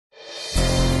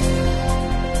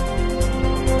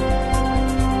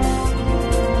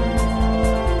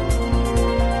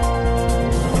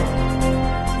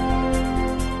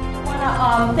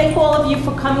all of you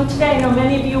for coming today. I know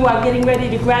many of you are getting ready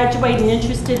to graduate and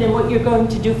interested in what you're going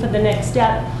to do for the next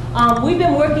step. We've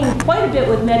been working quite a bit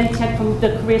with Meditech from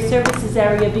the career services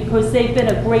area because they've been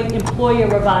a great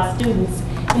employer of our students.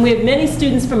 And we have many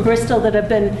students from Bristol that have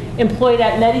been employed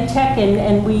at Meditech,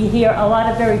 and we hear a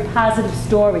lot of very positive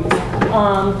stories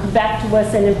come back to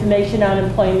us and information on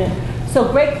employment. So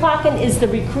Greg Clarkin is the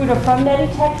recruiter from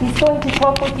Meditech. He's going to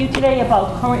talk with you today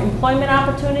about current employment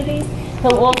opportunities.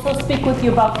 He'll also speak with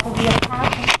you about career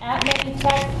paths at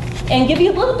Meditech and give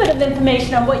you a little bit of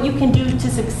information on what you can do to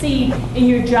succeed in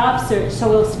your job search. So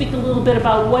he'll speak a little bit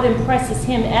about what impresses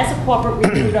him as a corporate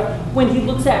recruiter when he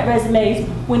looks at resumes,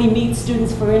 when he meets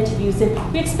students for interviews.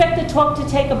 And we expect the talk to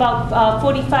take about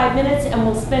 45 minutes, and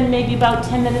we'll spend maybe about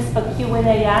 10 minutes for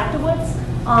Q&A afterwards.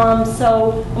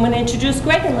 So I'm going to introduce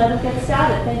Greg and let him get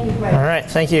started. Thank you, Greg. All right,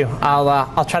 thank you.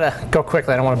 I'll try to go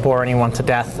quickly. I don't want to bore anyone to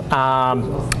death.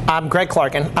 I'm Greg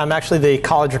Clarkin. I'm actually the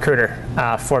college recruiter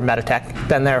for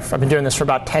Meditech. I've been doing this for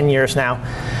about 10 years now.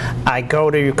 I go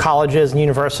to colleges and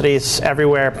universities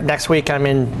everywhere. Next week I'm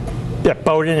in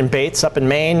Bowdoin and Bates up in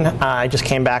Maine. I just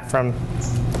came back from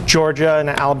Georgia and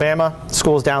Alabama,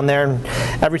 schools down there, and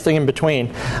everything in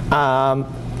between.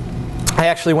 I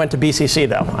actually went to BCC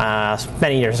though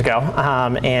many years ago,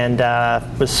 and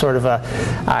was sort of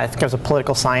I think I was a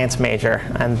political science major,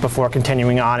 and before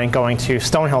continuing on and going to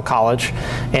Stonehill College,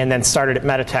 and then started at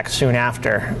Meditech soon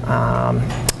after.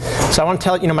 So I want to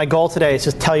tell my goal today is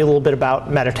just tell you a little bit about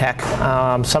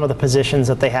Meditech, some of the positions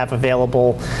that they have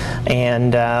available,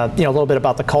 and a little bit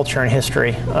about the culture and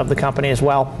history of the company as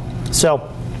well. So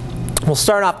we'll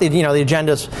start off, the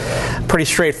agenda's pretty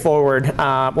straightforward.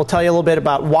 We'll tell you a little bit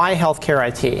about why healthcare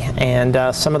IT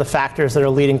and some of the factors that are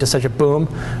leading to such a boom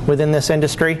within this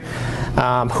industry,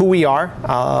 who we are.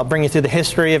 I'll bring you through the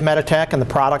history of Meditech and the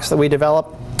products that we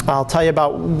develop. I'll tell you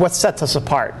about what sets us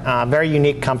apart. Very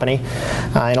unique company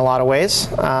in a lot of ways.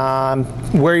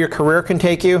 Where your career can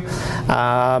take you.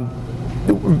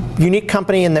 Unique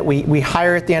company in that we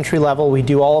hire at the entry level. We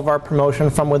do all of our promotion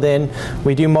from within.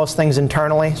 We do most things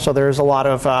internally, so there's a lot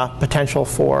of potential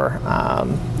for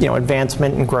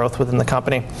advancement and growth within the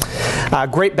company.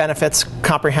 Great benefits,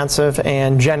 comprehensive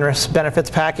and generous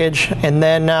benefits package, and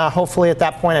then hopefully at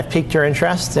that point I've piqued your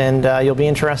interest and you'll be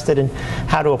interested in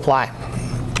how to apply.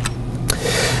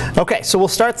 Okay, so we'll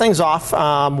start things off.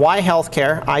 Why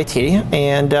healthcare IT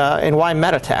and why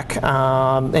Meditech,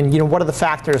 and what are the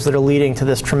factors that are leading to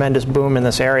this tremendous boom in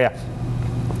this area?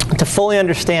 To fully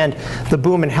understand the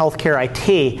boom in healthcare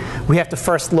IT, we have to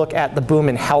first look at the boom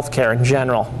in healthcare in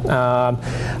general.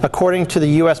 According to the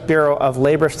U.S. Bureau of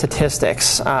Labor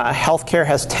Statistics, healthcare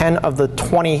has 10 of the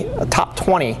top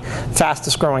 20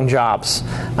 fastest growing jobs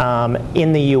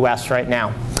in the U.S. right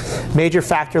now. Major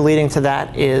factor leading to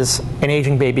that is an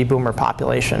aging baby boomer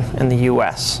population in the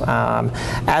U.S.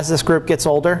 As this group gets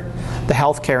older, the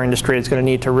healthcare industry is going to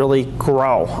need to really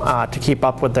grow to keep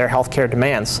up with their healthcare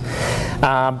demands.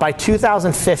 By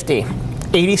 2050,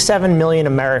 87 million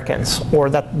Americans, or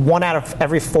that 1 out of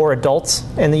every 4 adults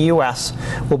in the U.S.,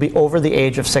 will be over the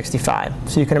age of 65.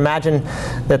 So you can imagine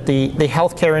that the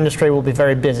healthcare industry will be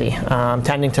very busy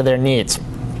tending to their needs.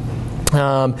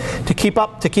 To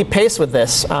keep pace with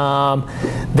this,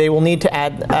 they will need to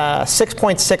add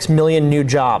 6.6 million new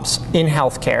jobs in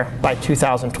healthcare by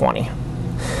 2020.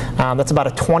 That's about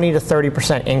a 20 to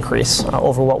 30% increase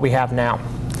over what we have now.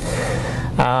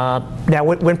 Now,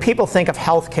 when people think of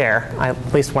healthcare,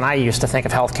 at least when I used to think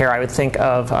of healthcare, I would think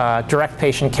of direct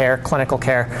patient care, clinical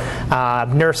care,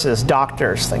 nurses,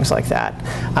 doctors, things like that.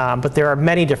 But there are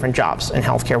many different jobs in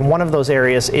healthcare. One of those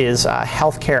areas is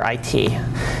healthcare IT.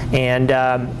 And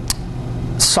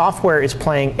software is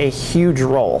playing a huge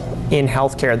role in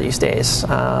healthcare these days.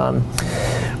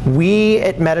 We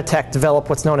at Meditech develop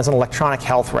what's known as an electronic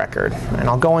health record, and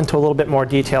I'll go into a little bit more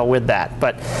detail with that.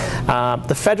 But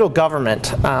the federal government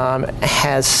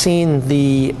has seen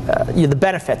the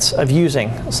benefits of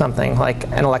using something like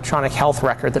an electronic health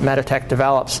record that Meditech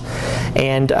develops,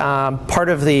 and part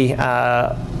of the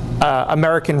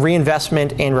American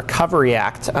Reinvestment and Recovery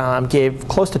Act gave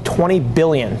close to $20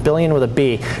 billion with a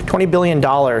B, $20 billion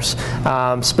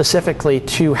specifically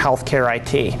to healthcare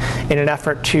IT in an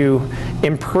effort to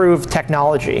improve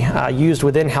technology used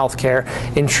within healthcare,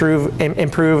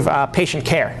 improve patient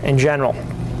care in general.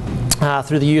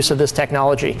 Through the use of this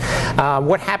technology.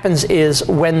 What happens is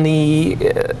when the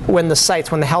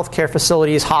healthcare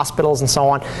facilities, hospitals, and so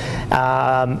on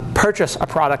purchase a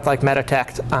product like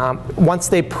Meditech, once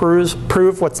they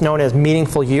prove what's known as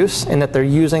meaningful use, and that they're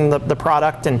using the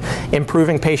product and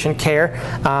improving patient care,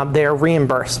 they are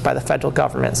reimbursed by the federal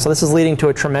government. So this is leading to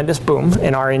a tremendous boom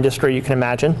in our industry, you can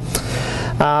imagine.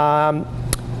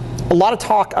 A lot of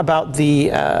talk about the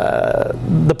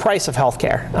price of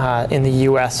healthcare in the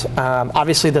U.S.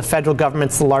 Obviously, the federal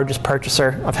government's the largest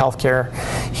purchaser of healthcare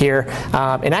here,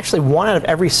 and actually 1 out of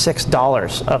every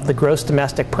 $6 of the gross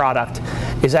domestic product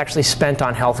is actually spent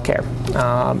on healthcare.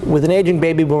 With an aging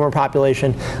baby boomer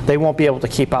population, they won't be able to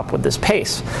keep up with this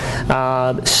pace.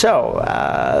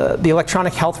 The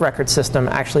electronic health record system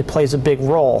actually plays a big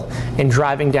role in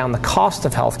driving down the cost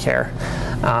of healthcare,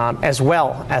 as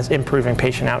well as improving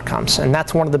patient outcomes. And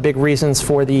that's one of the big reasons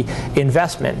for the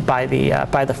investment by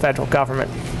the federal government.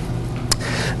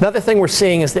 Another thing we're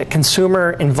seeing is that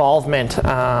consumer involvement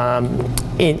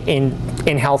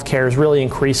in healthcare is really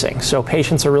increasing. So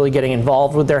patients are really getting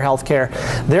involved with their healthcare.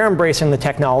 They're embracing the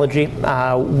technology.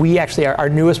 We actually, our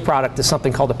newest product is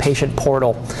something called a patient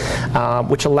portal,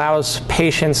 which allows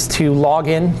patients to log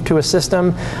in to a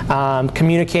system,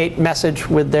 communicate, message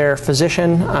with their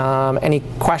physician, any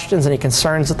questions, any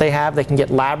concerns that they have. They can get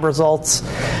lab results,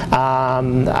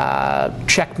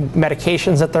 check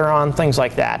medications that they're on, things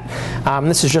like that.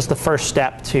 This is just the first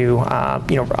step to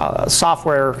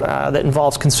software that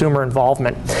involves consumer involvement.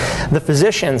 The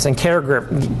physicians and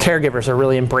caregivers are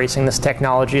really embracing this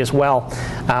technology as well.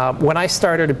 When I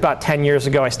started about 10 years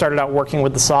ago, I started out working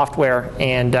with the software,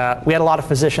 and we had a lot of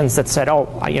physicians that said, "Oh,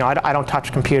 I don't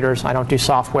touch computers, I don't do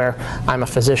software, I'm a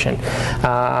physician."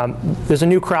 There's a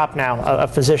new crop now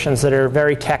of physicians that are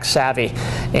very tech savvy,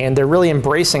 and they're really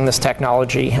embracing this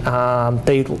technology.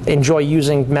 They enjoy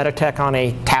using Meditech on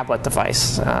a tablet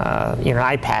device, an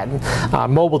iPad,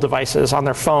 mobile devices on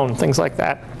their phone, things like that.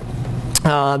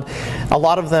 A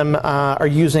lot of them are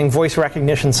using voice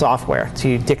recognition software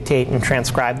to dictate and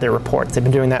transcribe their reports. They've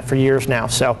been doing that for years now.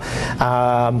 So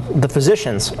the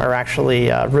physicians are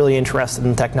actually really interested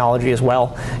in technology as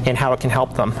well and how it can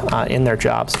help them in their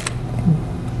jobs.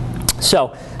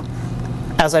 So,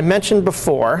 as I mentioned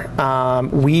before,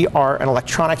 we are an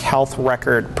electronic health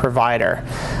record provider.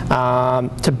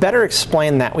 To better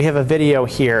explain that, we have a video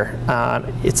here.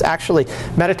 It's actually,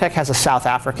 Meditech has a South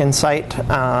African site,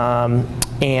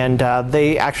 and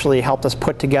they actually helped us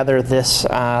put together this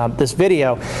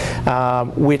video,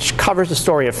 which covers the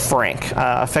story of Frank,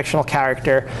 a fictional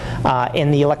character,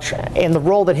 in the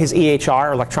role that his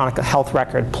EHR, electronic health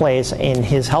record, plays in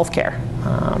his healthcare.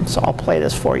 So I'll play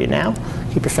this for you now.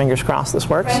 Keep your fingers crossed this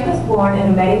works. Frank was born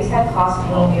in a Meditech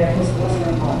hospital near his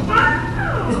Worcester home.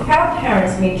 His proud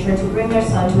parents made sure to bring their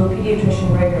son to a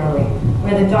pediatrician regularly,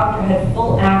 where the doctor had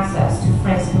full access to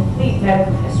Frank's complete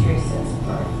medical history since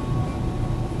birth.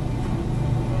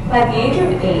 By the age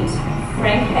of 8,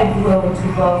 Frank had grown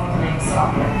to love playing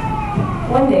soccer.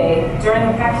 One day, during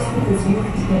a practice with his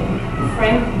youth team,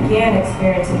 Frank began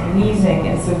experiencing wheezing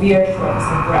and severe shortness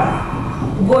of breath.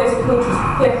 The boy's coach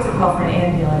was quick to call for an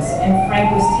ambulance, and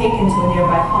Frank was taken to a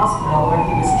nearby hospital where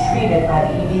he was treated by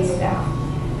the ED staff.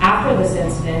 After this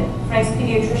incident, Frank's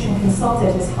pediatrician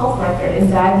consulted his health record and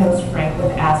diagnosed Frank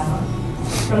with asthma.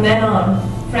 From then on,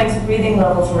 Frank's breathing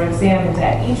levels were examined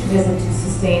at each visit to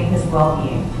sustain his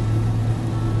well-being.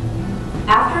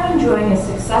 After enjoying a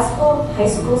successful high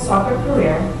school soccer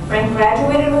career, Frank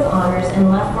graduated with honors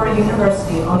and left for a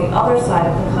university on the other side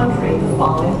of the country the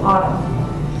following autumn.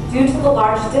 Due to the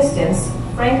large distance,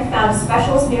 Frank found a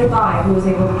specialist nearby who was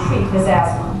able to treat his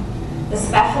asthma. The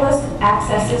specialist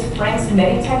accesses Frank's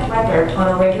Meditech record on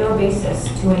a regular basis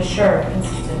to ensure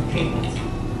consistent treatment.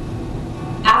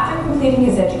 After completing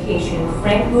his education,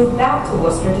 Frank moved back to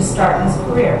Worcester to start his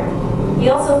career. He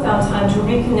also found time to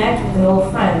reconnect with an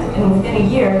old friend, and within a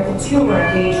year, the two were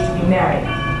engaged to be married.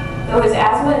 Though his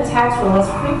asthma attacks were less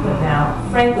frequent now,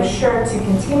 Frank was sure to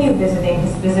continue visiting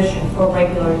his physician for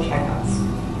regular checkups.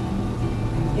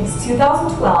 It's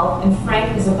 2012, and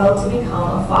Frank is about to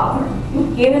become a father.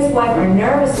 He and his wife are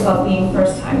nervous about being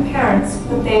first-time parents,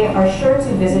 but they are sure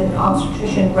to visit an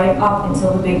obstetrician right up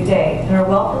until the big day and are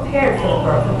well prepared for the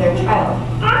birth of their child.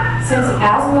 Since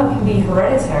asthma can be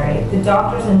hereditary, the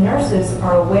doctors and nurses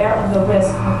are aware of the risk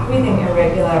of breathing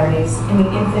irregularities in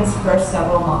the infant's first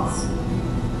several months.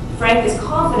 Frank is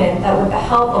confident that with the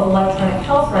help of electronic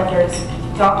health records,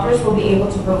 doctors will be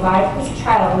able to provide his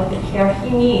child with the care he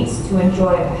needs to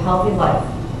enjoy a healthy life,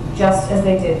 just as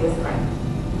they did with Frank.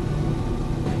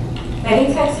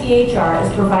 Meditech's EHR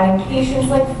is providing patients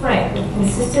like Frank with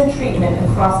consistent treatment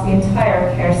across the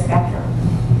entire care spectrum.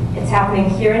 It's happening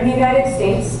here in the United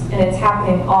States, and it's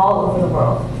happening all over the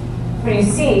world. But you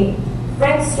see,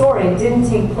 Frank's story didn't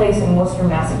take place in Worcester,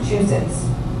 Massachusetts.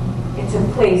 It took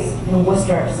place in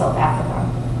Worcester, South Africa.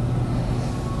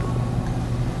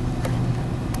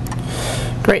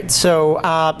 Great. So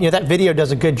that video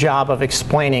does a good job of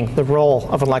explaining the role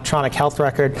of an electronic health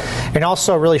record, and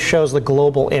also really shows the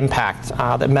global impact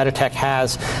that Meditech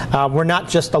has. We're not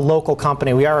just a local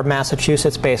company. We are a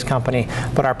Massachusetts-based company,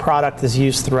 but our product is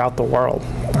used throughout the world.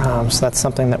 So that's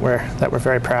something that we're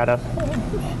very proud of.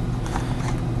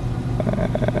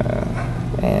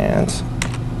 And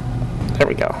there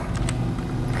we go.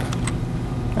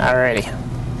 Alrighty.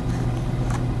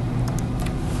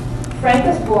 Frank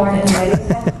was born in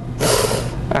Meditech.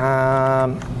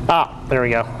 There we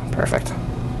go. Perfect.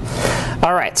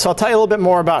 All right, so I'll tell you a little bit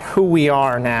more about who we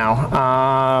are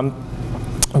now.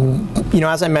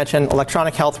 As I mentioned,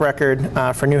 electronic health record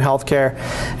for new healthcare,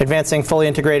 advancing fully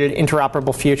integrated,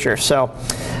 interoperable future. So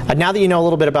now that you know a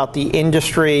little bit about the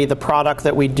industry, the product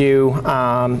that we do,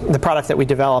 the product that we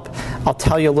develop, I'll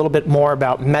tell you a little bit more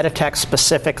about Meditech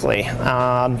specifically.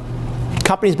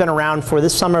 Company's been around for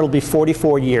this summer, it'll be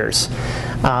 44 years.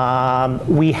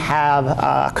 We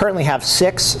currently have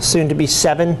 6, soon to be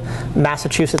 7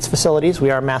 Massachusetts facilities.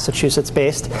 We are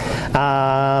Massachusetts-based,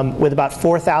 with about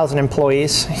 4,000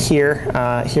 employees here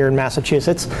in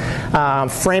Massachusetts.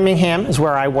 Framingham is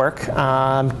where I work.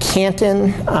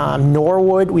 Canton,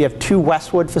 Norwood, we have 2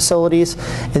 Westwood facilities,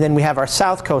 and then we have our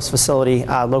South Coast facility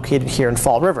located here in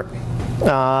Fall River.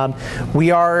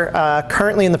 We are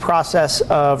currently in the process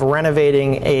of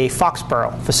renovating a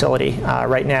Foxborough facility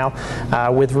right now,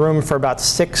 with room for about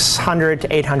 600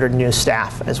 to 800 new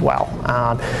staff as well.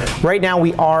 Right now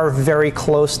we are very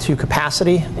close to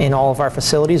capacity in all of our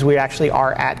facilities. We actually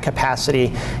are at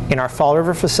capacity in our Fall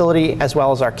River facility as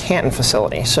well as our Canton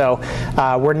facility. So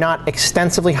we're not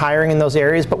extensively hiring in those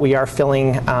areas, but we are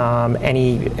filling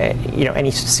any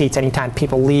seats anytime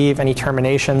people leave, any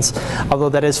terminations, although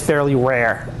that is fairly rare.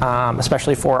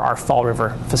 Especially for our Fall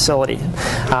River facility.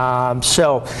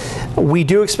 So we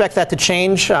do expect that to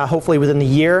change. Hopefully within the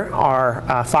year, our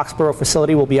Foxborough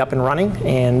facility will be up and running,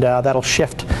 and that'll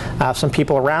shift some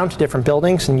people around to different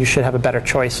buildings, and you should have a better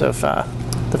choice of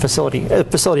the facility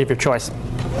of your choice.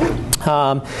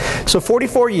 So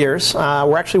 44 years,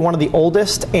 we're actually one of the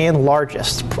oldest and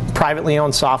largest privately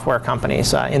owned software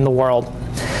companies in the world.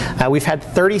 We've had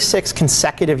 36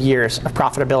 consecutive years of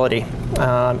profitability,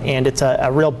 and it's a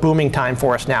real booming time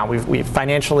for us now.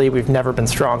 Financially, we've never been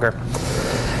stronger.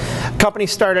 Company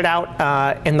started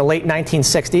out in the late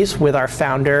 1960s with our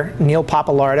founder, Neil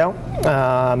Papalardo.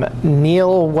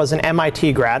 Neil was an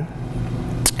MIT grad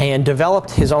and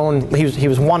developed his own, he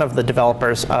was one of the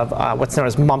developers of what's known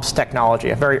as MUMPS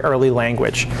technology, a very early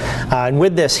language. And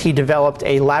with this, he developed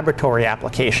a laboratory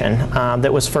application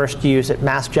that was first used at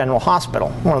Mass General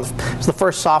Hospital. It was the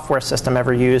first software system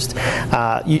ever used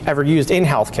in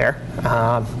healthcare.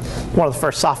 One of the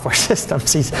first software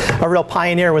systems. He's a real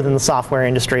pioneer within the software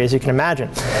industry, as you can imagine.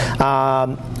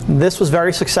 This was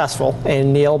very successful,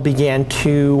 and Neil began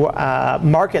to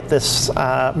market this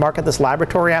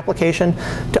laboratory application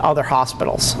to other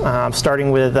hospitals,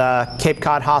 starting with Cape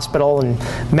Cod Hospital and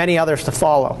many others to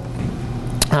follow.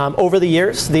 Over the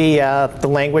years, the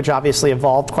language obviously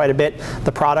evolved quite a bit.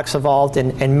 The products evolved,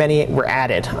 and many were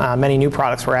added. Many new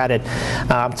products were added.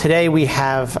 Today, we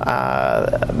have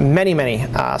many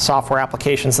software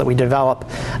applications that we develop.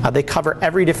 They cover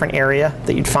every different area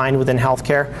that you'd find within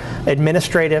healthcare: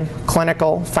 administrative,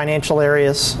 clinical, financial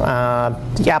areas.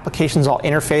 The applications all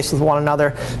interface with one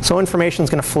another, so information is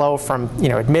going to flow from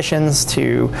admissions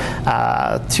to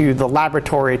the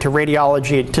laboratory, to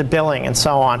radiology, to billing, and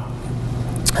so on.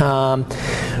 Our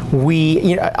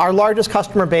largest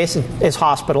customer base is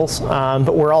hospitals,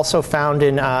 but we're also found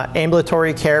in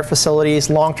ambulatory care facilities,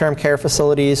 long-term care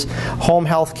facilities, home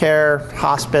health care,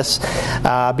 hospice,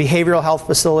 behavioral health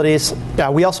facilities.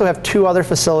 We also have 2 other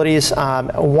facilities,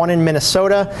 one in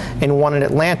Minnesota and one in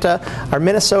Atlanta. Our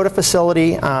Minnesota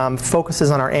facility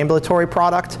focuses on our ambulatory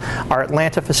product. Our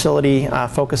Atlanta facility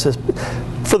focuses,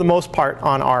 for the most part,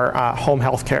 on our home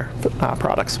health care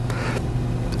products.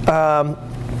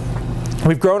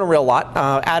 We've grown a real lot,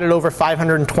 added over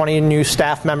 520 new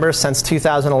staff members since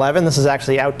 2011. This is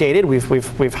actually outdated.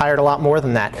 We've hired a lot more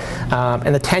than that.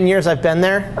 In the 10 years I've been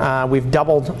there, we've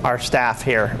doubled our staff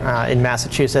here in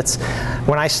Massachusetts.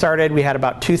 When I started, we had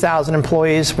about 2,000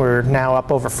 employees. We're now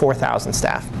up over 4,000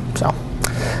 staff. So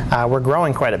we're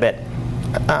growing quite a bit.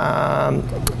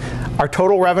 Our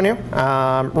total revenue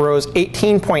rose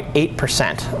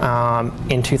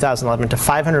 18.8% in 2011 to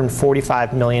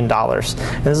 $545 million.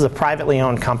 And this is a privately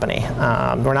owned company.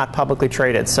 We're not publicly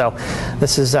traded, so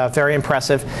this is very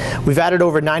impressive. We've added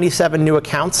over 97 new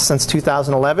accounts since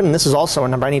 2011, and this is also a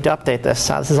number, I need to update this.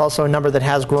 This is also a number that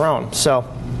has grown. So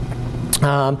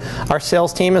our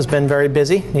sales team has been very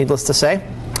busy, needless to say.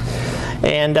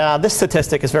 And this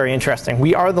statistic is very interesting.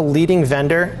 We are the leading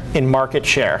vendor in market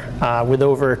share with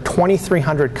over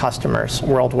 2,300 customers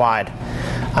worldwide.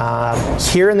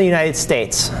 Here in the United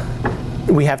States,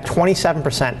 we have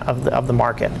 27% of the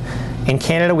market. In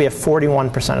Canada, we have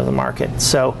 41% of the market.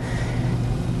 So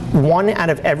 1 out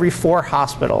of every 4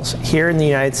 hospitals here in the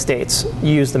United States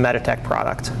use the Meditech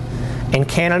product. In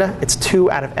Canada, it's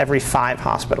 2 out of every 5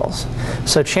 hospitals.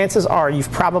 So chances are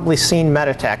you've probably seen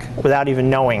Meditech without even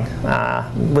knowing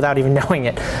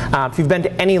it. If you've been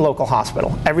to any local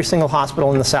hospital, every single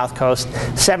hospital in the South Coast,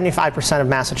 75% of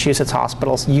Massachusetts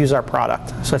hospitals use our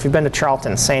product. So if you've been to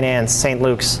Charlton, St. Anne's, St.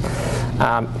 Luke's,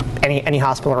 any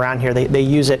hospital around here, they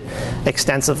use it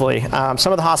extensively.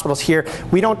 Some of the hospitals here,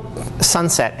 we don't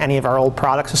sunset any of our old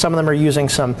products. So some of them are using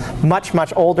some much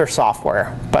older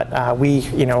software, but we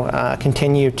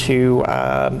continue to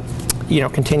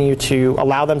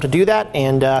allow them to do that,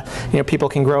 and people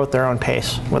can grow at their own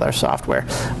pace with our software.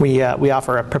 We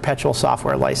offer a perpetual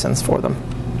software license for them,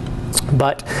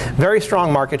 but very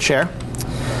strong market share.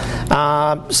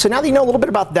 So now that you know a little bit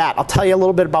about that, I'll tell you a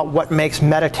little bit about what makes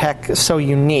Meditech so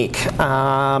unique.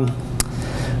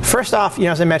 First off,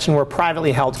 as I mentioned, we're a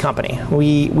privately held company.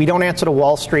 We don't answer to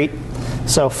Wall Street,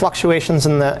 so fluctuations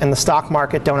in the stock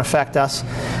market don't affect us.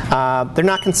 They're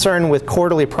not concerned with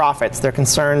quarterly profits. They're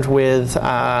concerned with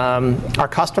our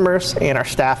customers and our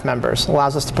staff members. It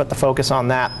allows us to put the focus on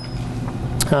that.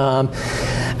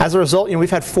 As a result, we've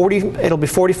had it'll be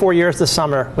 44 years this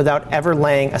summer without ever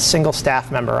laying a single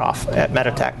staff member off at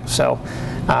Meditech. So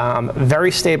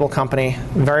very stable company,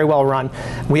 very well run.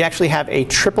 We actually have a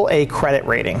AAA credit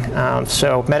rating.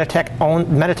 So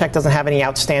Meditech doesn't have any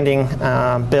outstanding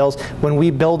bills. When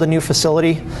we build a new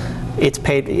facility, it's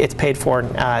paid for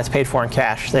in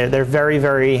cash. They're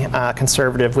very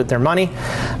conservative with their money,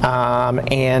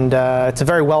 and it's a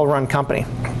very well-run company.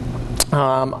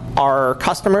 Our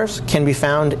customers can be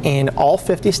found in all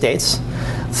 50 states,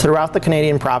 throughout the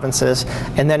Canadian provinces,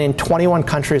 and then in 21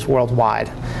 countries worldwide.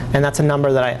 And that's a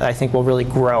number that I think will really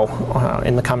grow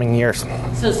in the coming years.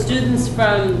 So students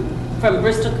from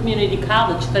Bristol Community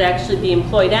College could actually be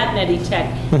employed at Meditech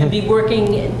and be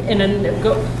working in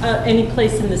any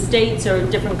place in the States or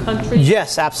different countries?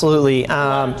 Yes, absolutely.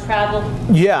 Travel?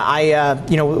 Yeah,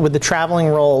 with the traveling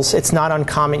roles, it's not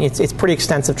uncommon. It's pretty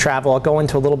extensive travel. I'll go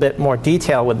into a little bit more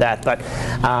detail with that, but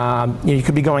you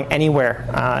could be going anywhere.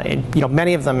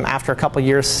 Many of them, after a couple of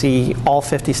years, see all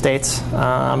 50 states.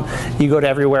 You go to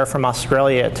everywhere from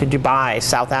Australia to Dubai,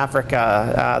 South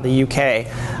Africa, the UK,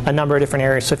 a number of different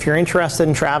areas. So if you're interested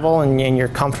in travel and you're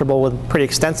comfortable with pretty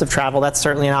extensive travel, that's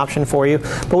certainly an option for you.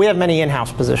 But we have many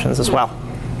in-house positions as well.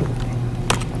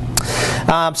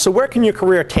 So where can your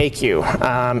career take you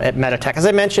at Meditech? As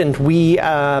I mentioned, we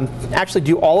actually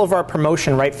do all of our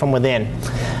promotion right from within.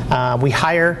 We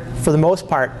hire, for the most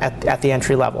part, at the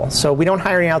entry level. So we don't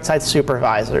hire any outside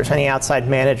supervisors, any outside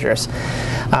managers.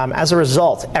 As a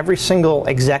result, every single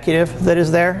executive that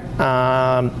is there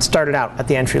started out at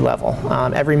the entry level.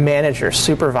 Every manager,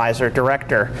 supervisor,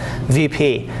 director,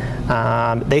 VP,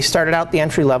 they started out the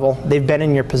entry level. They've been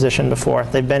in your position before.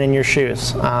 They've been in your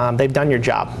shoes. They've done your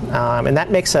job, and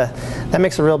that makes a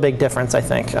real big difference, I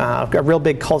think, a real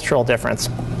big cultural difference.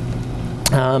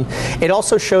 It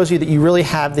also shows you that you really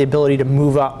have the ability to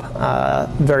move up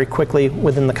very quickly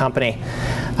within the company.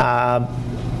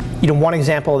 One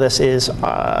example of this is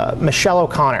Michelle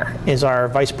O'Connor is our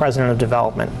Vice President of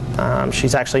Development.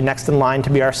 She's actually next in line to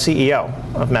be our CEO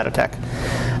of Meditech.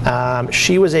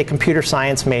 She was a computer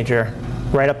science major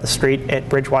right up the street at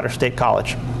Bridgewater State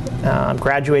College.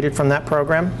 Graduated from that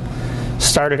program,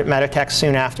 started at Meditech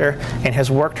soon after, and has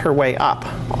worked her way up,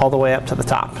 all the way up to the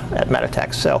top at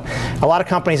Meditech. So a lot of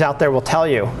companies out there will tell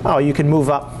you, oh, you can move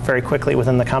up very quickly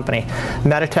within the company.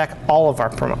 Meditech, all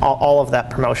of that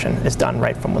promotion is done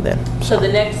right from within. So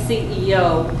the next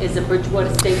CEO is at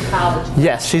Bridgewater State College?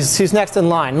 Yes, she's next in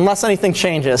line, unless anything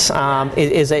changes. Went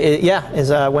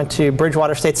to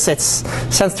Bridgewater State. It's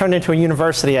since turned into a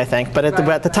university, I think, but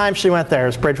at the time she went there, it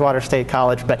was Bridgewater State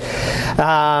College. But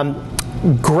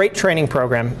great training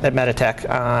program at Meditech.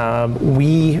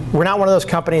 We're not one of those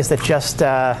companies that just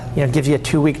gives you a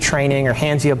 2-week training or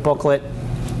hands you a booklet.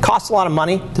 Costs a lot of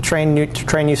money to train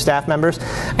new staff members.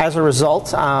 As a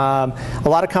result, a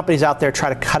lot of companies out there try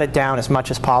to cut it down as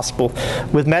much as possible.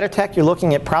 With Meditech, you're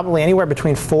looking at probably anywhere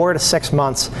between 4 to 6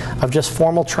 months of just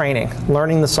formal training,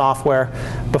 learning the software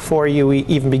before you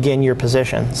even begin your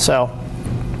position. So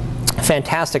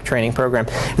fantastic training program.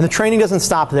 And the training doesn't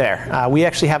stop there. We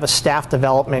actually have a staff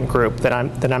development group that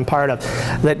I'm part of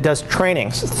that does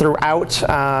trainings throughout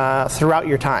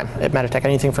your time at Meditech.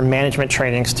 Anything from management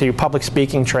trainings to public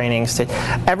speaking trainings to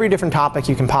every different topic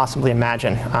you can possibly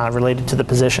imagine related to the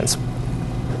positions.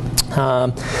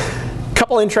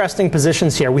 Couple interesting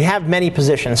positions here. We have many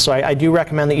positions, so I do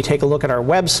recommend that you take a look at our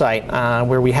website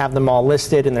where we have them all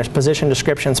listed and there's position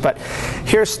descriptions, but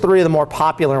here's three of the more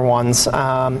popular ones.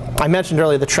 I mentioned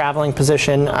earlier the traveling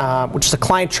position, which is a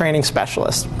client training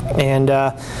specialist. And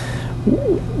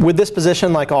with this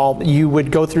position, like all, you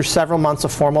would go through several months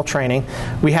of formal training.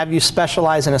 We have you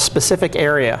specialize in a specific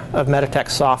area of Meditech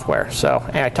software. So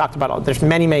I talked about there's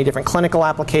many, many different clinical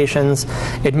applications,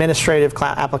 administrative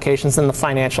applications, and the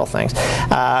financial things.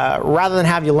 Rather than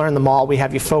have you learn them all, we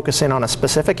have you focus in on a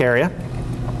specific area.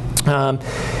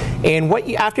 And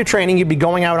after training, you'd be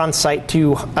going out on site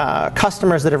to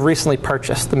customers that have recently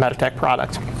purchased the Meditech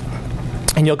product.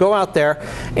 And you'll go out there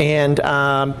and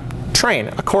train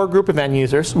a core group of end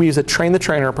users. We use a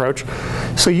train-the-trainer approach.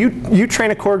 So you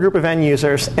train a core group of end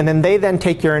users, and then they then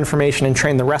take your information and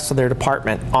train the rest of their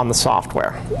department on the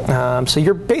software. So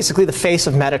you're basically the face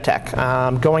of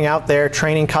Meditech, going out there,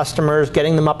 training customers,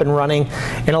 getting them up and running.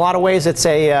 In a lot of ways, it's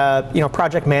a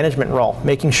project management role,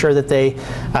 making sure that they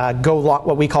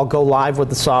what we call go live with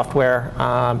the software,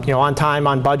 on time,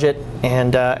 on budget,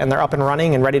 and they're up and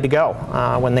running and ready to go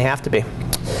when they have to be.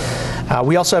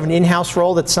 We also have an in-house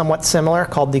role that's somewhat similar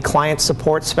called the Client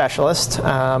Support Specialist.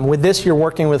 With this, you're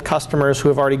working with customers who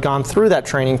have already gone through that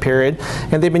training period,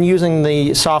 and they've been using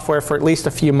the software for at least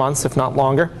a few months, if not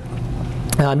longer.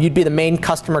 You'd be the main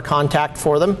customer contact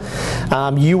for them.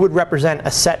 You would represent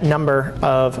a set number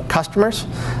of customers.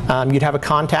 You'd have a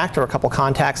contact or a couple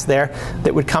contacts there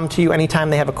that would come to you anytime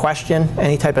they have a question,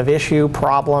 any type of issue,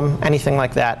 problem, anything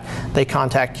like that. They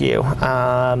contact you.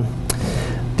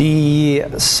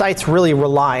 The sites really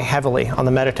rely heavily on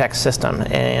the Meditech system,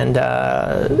 and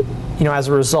as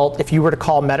a result, if you were to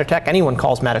call Meditech, anyone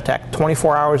calls Meditech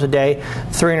 24 hours a day,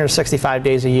 365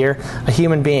 days a year, a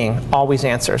human being always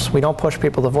answers. We don't push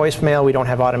people to voicemail. We don't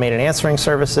have automated answering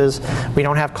services. We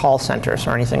don't have call centers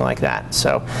or anything like that.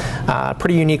 So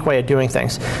pretty unique way of doing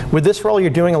things. With this role, you're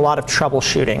doing a lot of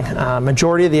troubleshooting.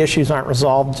 Majority of the issues aren't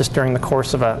resolved just during the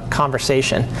course of a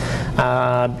conversation.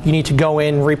 You need to go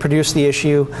in, reproduce the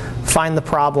issue, find the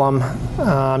problem,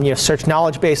 search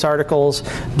knowledge base articles,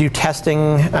 do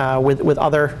testing with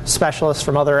other specialists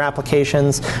from other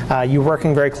applications. You're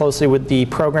working very closely with the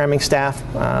programming staff.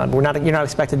 You're not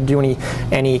expected to do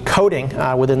any coding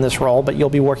within this role, but you'll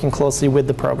be working closely with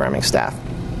the programming staff.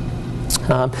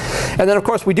 And then, of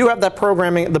course, we do have the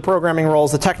programming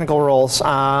roles, the technical roles.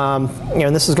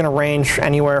 And this is going to range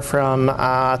anywhere from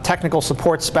technical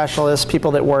support specialists,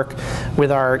 people that work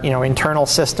with our internal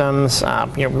systems.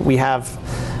 We have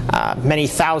many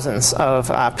thousands of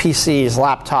PCs,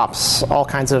 laptops, all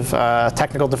kinds of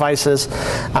technical devices,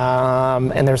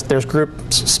 and there's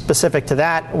groups specific to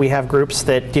that. We have groups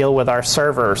that deal with our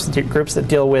servers, groups that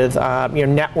deal with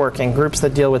networking, groups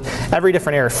that deal with every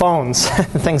different area, phones,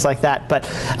 things like that. But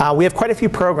we have quite a few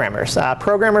programmers.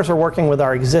 Programmers are working with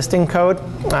our existing code.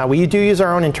 We do use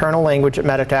our own internal language at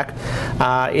Meditech.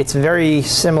 It's very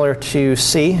similar to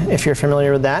C, if you're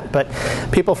familiar with that. But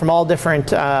people from all different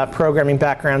programming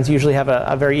backgrounds usually have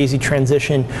a very easy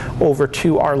transition over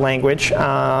to our language,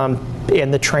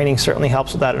 and the training certainly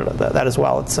helps with that as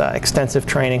well. It's extensive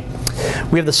training.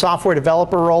 We have the software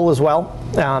developer role as well.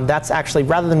 That's actually,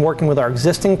 rather than working with our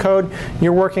existing code,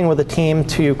 you're working with a team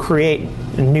to create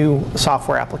new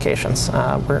software applications.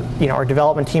 Our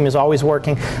development team is always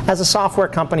working. As a software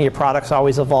company, your product's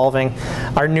always evolving.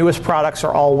 Our newest products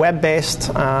are all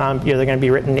web-based. They're going to be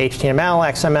written in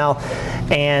HTML, XML,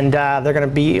 and they're going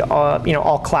to be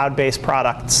all cloud-based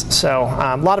products. So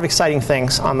a lot of exciting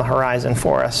things on the horizon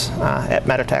for us at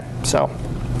Meditech. So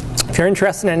if you're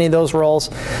interested in any of those roles,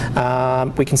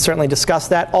 we can certainly discuss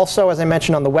that. Also, as I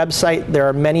mentioned on the website, there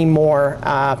are many more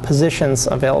positions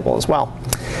available as well.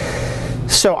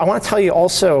 So I want to tell you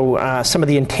also some of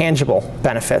the intangible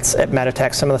benefits at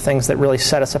Meditech, some of the things that really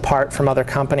set us apart from other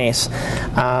companies.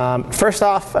 First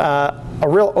off, a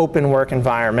real open work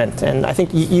environment, and I think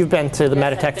you've been to the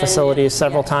Meditech facilities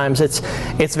several times.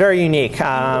 It's very unique.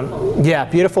 Yeah,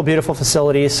 beautiful, beautiful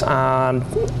facilities.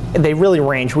 They really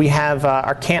range. We have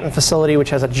our Canton facility, which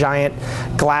has a giant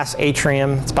glass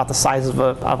atrium. It's about the size of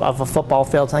a football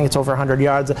field. I think it's over 100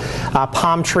 yards.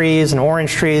 Palm trees and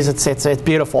orange trees. It's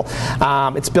beautiful.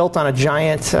 It's built on a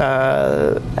giant.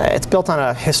 It's built on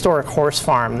a historic horse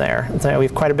farm there. We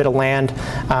have quite a bit of land.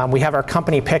 We have our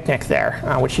company picnic there,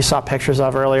 which you saw pictures pictures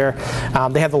of earlier.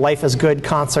 They have the Life is Good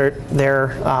concert there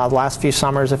the last few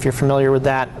summers, if you're familiar with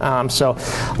that. So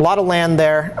a lot of land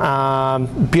there,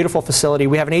 beautiful facility.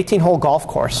 We have an 18-hole golf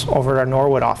course over at our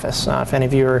Norwood office. If any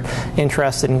of you are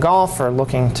interested in golf or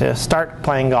looking to start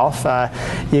playing golf,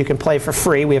 you can play for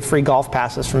free. We have free golf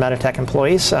passes for Meditech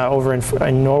employees over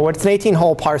in Norwood. It's an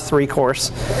 18-hole par 3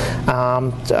 course.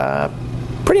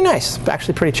 Pretty nice,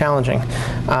 actually pretty challenging.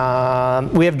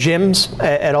 We have gyms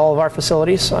at all of our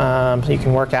facilities, so you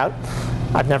can work out.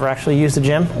 I've never actually used a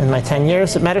gym in my 10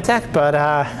 years at Meditech,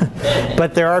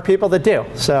 but there are people that do,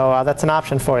 so that's an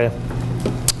option for you.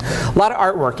 A lot of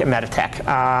artwork at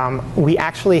Meditech. We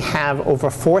actually have over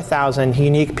 4,000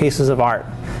 unique pieces of art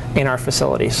in our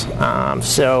facilities.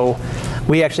 So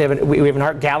we actually have we have an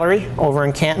art gallery over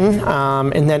in Canton,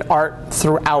 and then art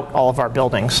throughout all of our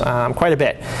buildings, quite a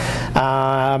bit.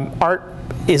 Art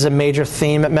is a major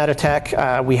theme at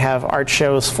Meditech. We have art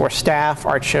shows for staff,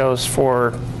 art shows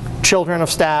for children of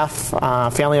staff,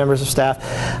 family members of staff.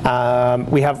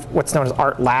 We have what's known as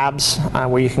art labs,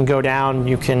 where you can go down,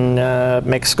 you can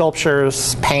make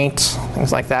sculptures, paint,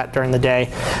 things like that during the day.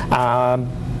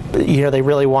 They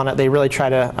really try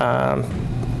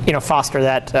to foster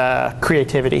that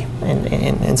creativity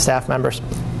in staff members.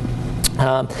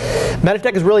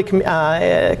 Meditech is really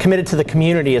committed to the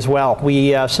community as well.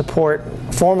 We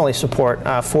formally support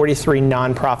 43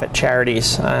 nonprofit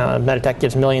charities. Meditech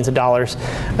gives millions of dollars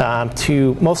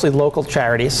to mostly local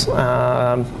charities.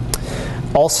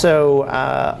 Also,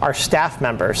 our staff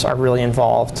members are really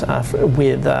involved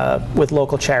with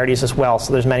local charities as well.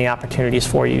 So there's many opportunities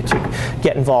for you to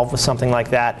get involved with something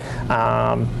like that.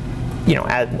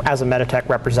 As a Meditech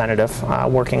representative,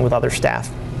 working with other staff.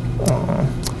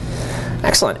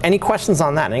 Excellent. Any questions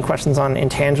on that? Any questions on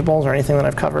intangibles or anything that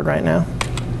I've covered right now?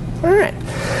 All right.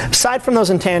 Aside from those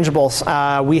intangibles,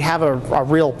 we have a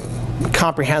real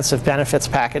comprehensive benefits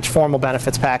package, formal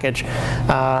benefits package.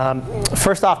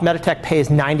 First off, Meditech pays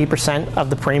 90%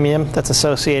 of the premium that's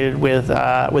associated with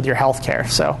your health care.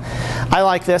 So I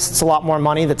like this. It's a lot more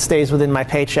money that stays within my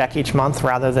paycheck each month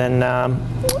rather than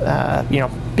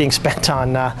being spent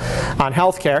on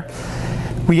health care.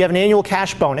 We have an annual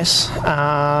cash bonus,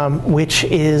 which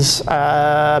is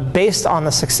based on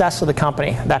the success of the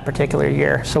company that particular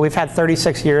year. So we've had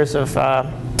 36 years of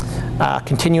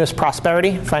continuous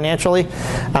prosperity financially.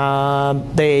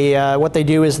 What they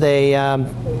do is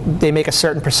they make a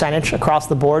certain percentage across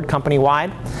the board,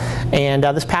 company-wide. And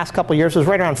this past couple of years was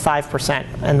right around 5%.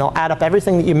 And they'll add up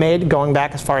everything that you made going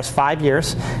back as far as 5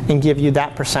 years and give you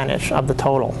that percentage of the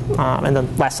total, and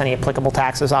then less any applicable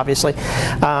taxes, obviously.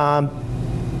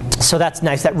 So that's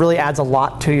nice. That really adds a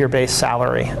lot to your base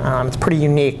salary. It's pretty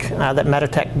unique that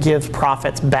Meditech gives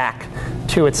profits back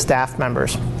to its staff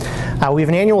members. We have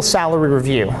an annual salary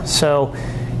review. So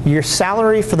your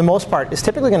salary, for the most part, is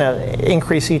typically going to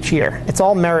increase each year. It's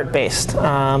all merit-based.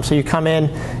 So you come in,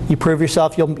 you prove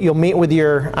yourself. You'll meet with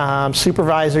your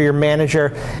supervisor, your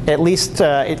manager, at least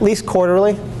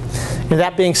quarterly. And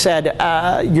that being said,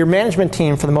 your management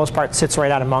team, for the most part, sits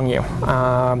right out among you.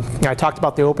 I talked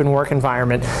about the open work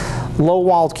environment.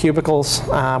 Low-walled cubicles.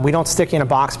 We don't stick you in a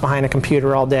box behind a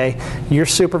computer all day. Your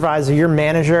supervisor, your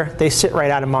manager, they sit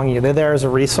right out among you. They're there as a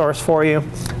resource for you.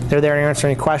 They're there to answer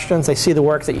any questions. They see the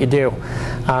work that you do.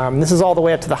 This is all the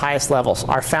way up to the highest levels.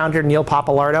 Our founder, Neil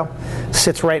Papalardo,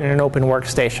 sits right in an open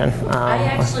workstation.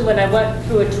 When I went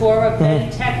through a tour of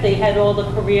Meditech, they had all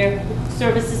the career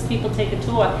services people take a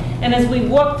tour. And as we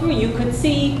walked through, you could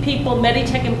see people,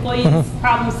 Meditech employees,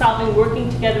 problem solving, working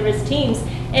together as teams.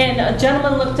 And a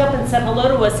gentleman looked up and said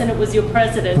hello to us, and it was your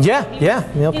president. Neil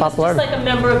Papalardo. He was just like a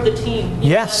member of the team.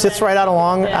 Yes, sits right out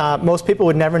along. Most people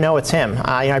would never know it's him.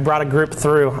 I brought a group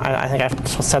through, I think I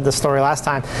said this story last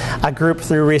time, a group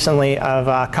through recently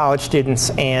of college students,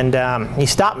 and he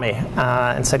stopped me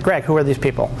and said, "Greg, who are these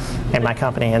people in my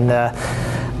company?" And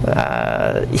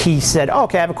he said,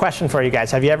 "Okay, I have a question for you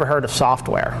guys. Have you ever heard of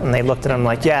software?" And they looked at him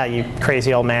like, "Yeah, you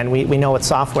crazy old man, we know what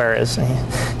software is." And he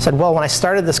said, "Well, when I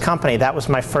started this company, that was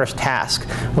my first task,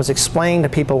 was explaining to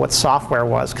people what software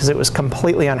was, because it was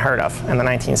completely unheard of in the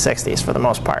 1960s for the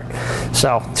most part."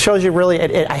 So it shows you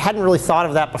really, I hadn't really thought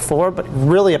of that before, but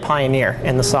really a pioneer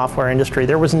in the software industry.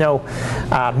 There was no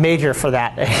major for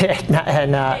that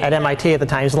at MIT at the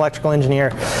time. He's an electrical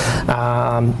engineer.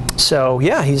 So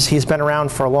yeah, he's been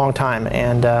around for a long time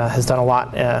and has done a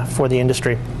lot for the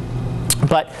industry.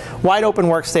 But wide open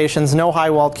workstations, no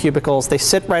high-walled cubicles. They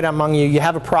sit right among you. You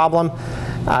have a problem.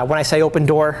 When I say open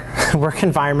door work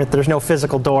environment, there's no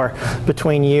physical door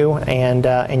between you and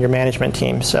your management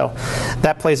team. So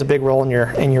that plays a big role in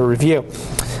your review.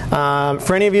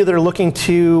 For any of you that are looking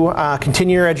to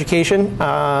continue your education,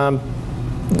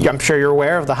 I'm sure you're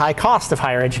aware of the high cost of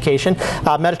higher education.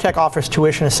 Meditech offers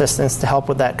tuition assistance to help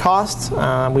with that cost.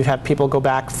 We've had people go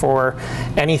back for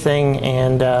anything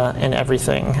and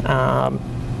everything.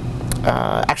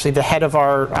 Actually, the head of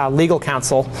our legal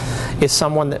counsel is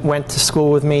someone that went to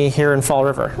school with me here in Fall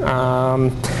River.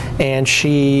 And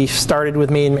she started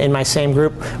with me in my same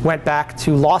group, went back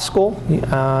to law school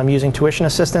using tuition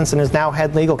assistance, and is now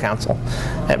head legal counsel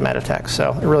at Meditech.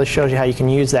 So it really shows you how you can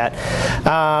use that.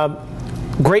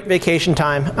 Great vacation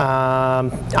time.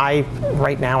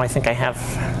 Right now I think I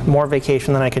have more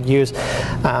vacation than I could use.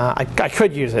 I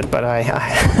could use it, but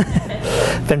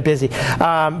I've been busy.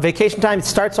 Vacation time, it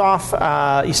starts off,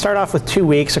 you start off with 2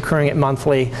 weeks, accruing it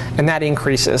monthly, and that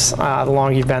increases the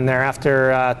longer you've been there.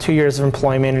 After 2 years of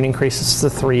employment, it increases to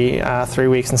 3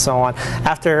 weeks and so on.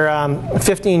 After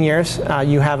 15 years,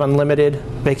 you have unlimited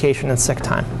vacation and sick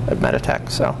time at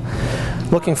Meditech. So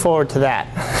looking forward to that.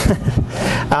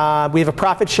 We have a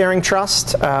profit-sharing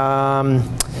trust,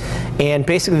 and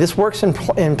basically this works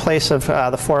in place of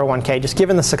the 401k. Just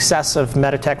given the success of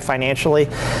Meditech financially,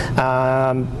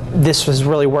 this has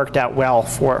really worked out well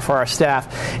for our staff.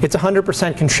 It's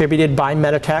 100% contributed by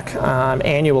Meditech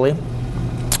annually.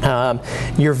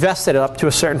 You're vested up to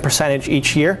a certain percentage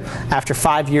each year. After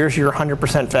 5 years, you're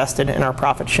 100% vested in our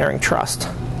profit-sharing trust.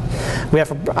 We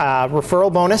have a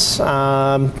referral bonus.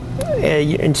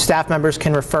 And staff members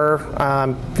can refer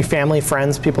your family,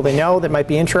 friends, people they know that might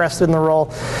be interested in the role.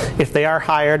 If they are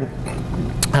hired,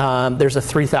 there's a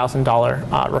 $3,000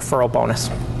 referral bonus.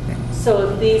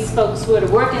 So these folks who are to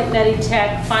work at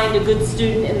Meditech, find a good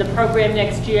student in the program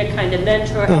next year, kind of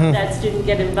mentor, help that student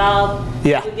get involved.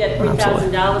 Yeah, you get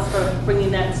 $3,000 for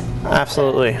bringing that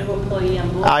absolutely new employee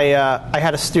on board. I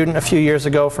had a student a few years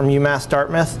ago from UMass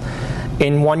Dartmouth.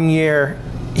 In 1 year,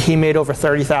 he made over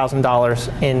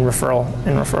 $30,000 in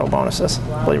referral bonuses.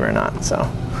 Wow. Believe it or not. So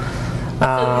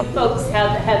you folks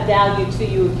have value to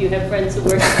you if you have friends who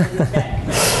work at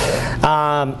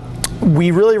Meditech.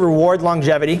 We really reward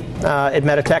longevity at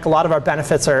Meditech. A lot of our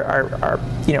benefits are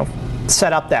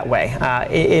set up that way.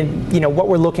 What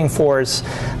we're looking for is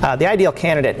the ideal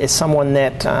candidate is someone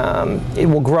that it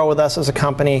will grow with us as a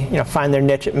company, find their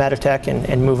niche at Meditech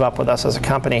and move up with us as a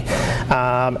company.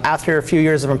 After a few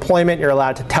years of employment, you're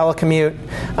allowed to telecommute.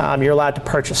 You're allowed to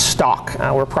purchase stock.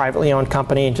 We're a privately owned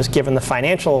company, and just given the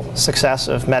financial success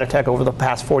of Meditech over the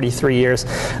past 43 years,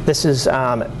 this is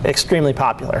extremely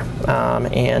popular.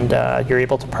 And you're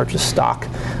able to purchase stock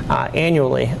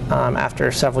annually after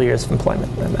several years of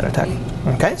employment at Meditech.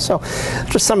 Okay, so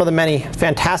just some of the many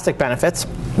fantastic benefits.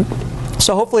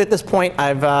 So hopefully at this point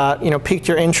I've piqued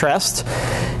your interest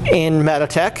in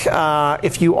Meditech.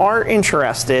 If you are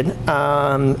interested,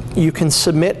 you can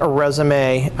submit a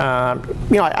resume.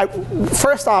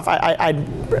 First off, I'd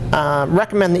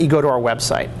recommend that you go to our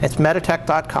website. It's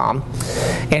meditech.com,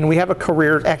 and we have a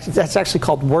career that's actually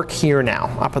called Work Here Now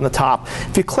up on the top.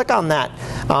 If you click on that,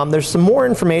 there's some more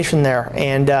information there,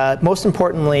 and most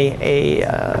importantly,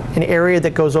 an area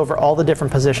that goes over all the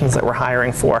different positions that we're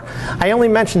hiring for. I only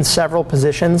mentioned several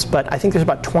positions, but I think there's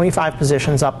about 25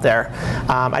 positions up there.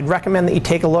 I'd recommend that you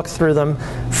take a look through them,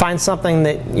 find something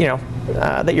that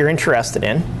that you're interested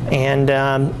in, and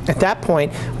at that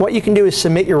point, what you can do is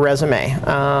submit your resume.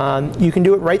 You can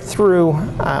do it right through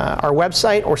our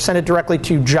website, or send it directly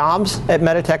to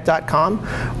jobs@meditech.com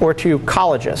or to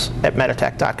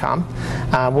colleges@meditech.com.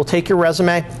 We'll take your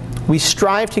resume. We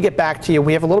strive to get back to you.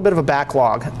 We have a little bit of a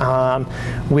backlog.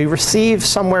 We receive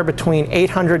somewhere between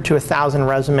 800 to 1,000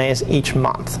 resumes each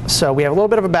month. So we have a little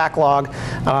bit of a backlog.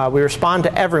 We respond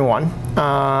to everyone,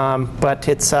 but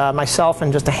it's myself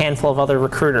and just a handful of other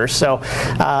recruiters. So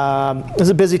it's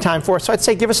a busy time for us. So I'd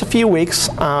say give us a few weeks.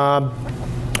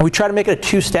 We try to make it a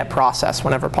two-step process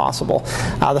whenever possible.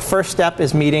 The first step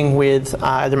is meeting with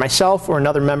either myself or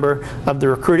another member of the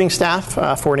recruiting staff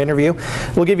for an interview.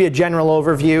 We'll give you a general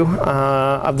overview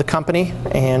of the company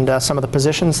and some of the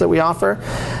positions that we offer.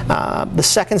 The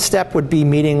second step would be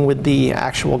meeting with the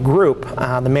actual group,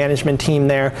 the management team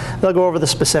there. They'll go over the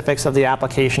specifics of the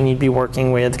application you'd be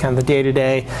working with, kind of the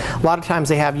day-to-day. A lot of times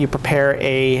they have you prepare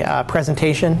a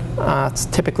presentation. It's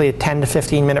typically a 10 to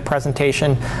 15-minute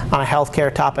presentation on a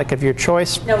healthcare topic of your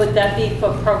choice. Now, would that be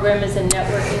for programmers and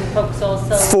networking folks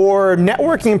also? For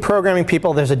networking and programming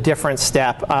people, there's a different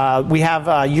step. We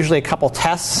have usually a couple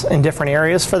tests in different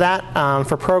areas for that.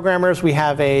 For programmers, we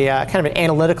have a kind of an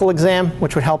analytical exam,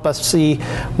 which would help us see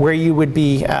where you would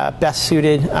be best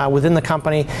suited within the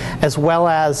company, as well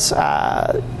as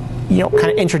kind of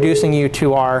introducing you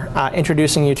to our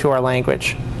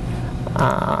language.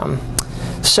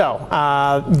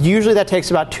 So usually that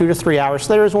takes about 2 to 3 hours.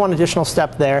 So there is one additional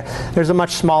step there. There's a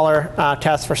much smaller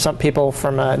test for some people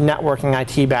from a networking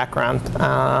IT background.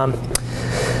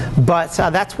 But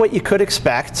that's what you could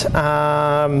expect.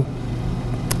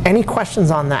 Any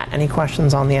questions on that? Any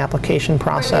questions on the application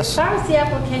process? As far as the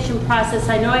application process,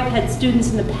 I know I've had students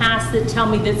in the past that tell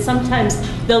me that sometimes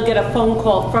they'll get a phone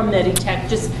call from Meditech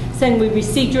just saying, we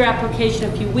received your application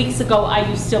a few weeks ago, are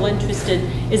you still interested?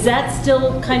 Is that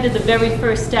still kind of the very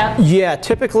first step? Yeah,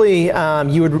 typically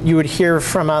you would hear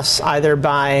from us either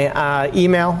by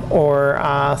email or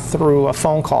through a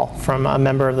phone call from a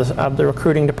member of the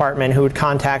recruiting department who would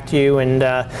contact you and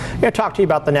talk to you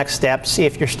about the next steps, see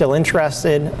if you're still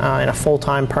interested in a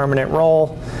full-time permanent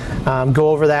role, go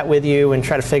over that with you and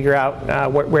try to figure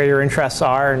out where your interests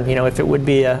are and if it would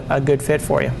be a good fit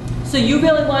for you. So you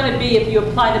really want to be, if you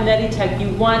apply to Meditech, you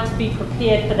want to be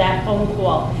prepared for that phone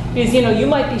call. Because, you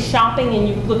might be shopping and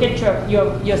you look at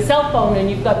your cell phone and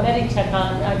you've got Meditech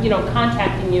on,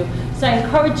 contacting you. So I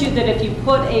encourage you that if you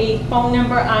put a phone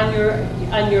number on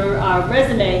your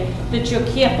resume, that you're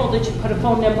careful that you put a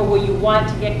phone number where you want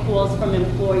to get calls from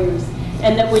employers.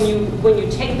 And that when you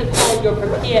take the call, you're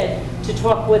prepared to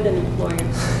talk with an employer.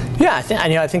 Yeah,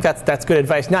 I think that's good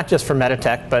advice, not just for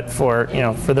Meditech, but for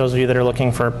for those of you that are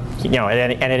looking for at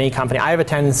any company. I have a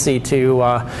tendency to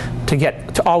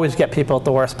always get people at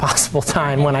the worst possible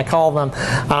time when I call them.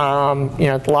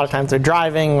 A lot of times they're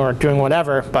driving or doing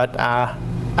whatever, but.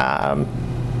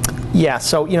 Yeah,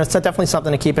 so it's definitely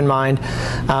something to keep in mind.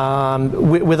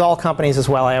 With all companies as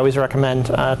well, I always recommend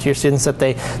to your students that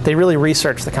they really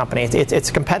research the company. It's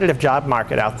a competitive job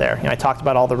market out there. I talked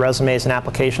about all the resumes and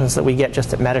applications that we get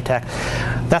just at Meditech.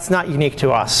 That's not unique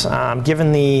to us.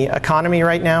 Given the economy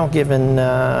right now, given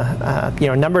a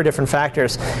number of different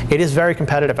factors, it is very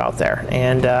competitive out there,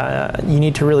 and you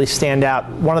need to really stand out.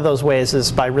 One of those ways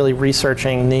is by really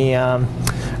researching the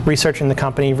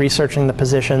company, researching the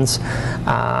positions.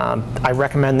 I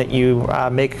recommend that you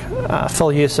make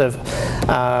full use of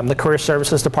the Career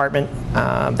Services Department.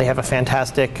 They have a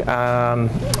fantastic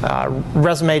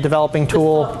resume developing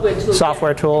tool,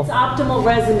 software tool. It's Optimal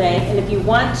Resume, and if you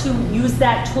want to use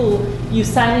that tool, you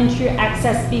sign into your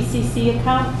Access BCC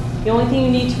account. The only thing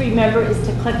you need to remember is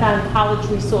to click on College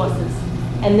Resources.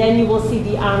 And then you will see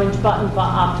the orange button for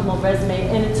Optimal Resume.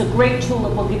 And it's a great tool.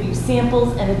 It will give you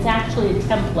samples, and it's actually a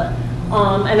template.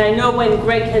 And I know when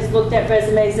Greg has looked at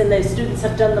resumes and the students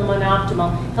have done them on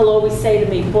Optimal, he'll always say to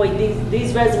me, boy,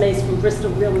 these resumes from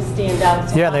Bristol really stand out.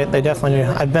 So yeah, they definitely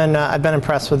do. I've been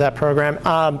impressed with that program.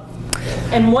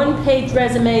 And one-page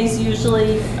resumes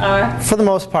usually are? For the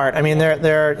most part. I mean,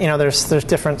 there's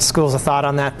different schools of thought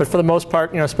on that, but for the most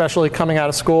part, especially coming out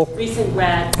of school. Recent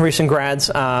grads.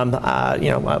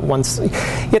 Once you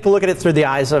have to look at it through the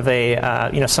eyes of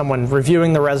someone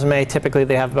reviewing the resume. Typically,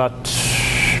 they have about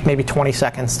maybe 20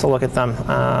 seconds to look at them.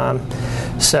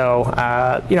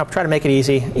 Try to make it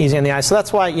easy on the eyes. So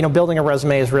that's why building a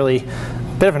resume is really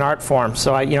a bit of an art form.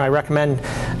 So I recommend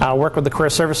work with the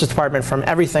Career Services Department from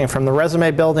everything from the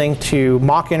resume building to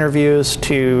mock interviews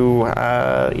to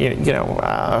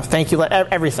thank you letter,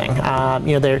 everything.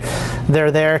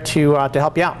 They're there to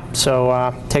help you out.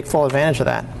 So take full advantage of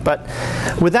that. But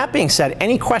with that being said,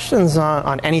 any questions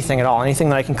on anything at all? Anything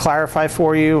that I can clarify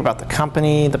for you about the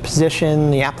company, the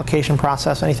position, the application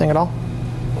process, anything at all?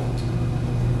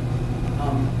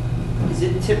 Is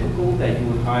it typical that you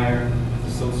would hire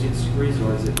associate's degrees,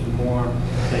 or is it more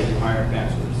that you hire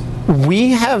bachelor's?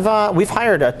 We've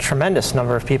hired a tremendous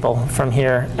number of people from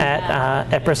here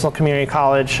at Bristol Community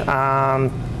College.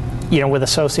 With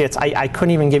associates, I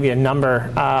couldn't even give you a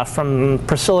number. From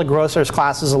Priscilla Grosser's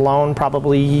classes alone,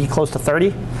 probably close to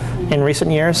 30 in recent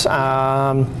years.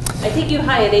 I think you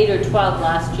hired 8 or 12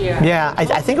 last year. Yeah,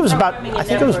 I think it was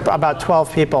about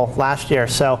 12 people last year.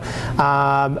 So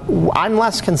I'm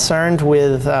less concerned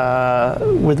with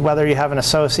whether you have an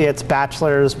associate's,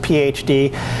 bachelor's,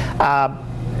 PhD.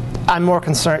 I'm more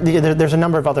concerned. There's a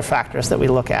number of other factors that we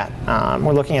look at.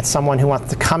 We're looking at someone who wants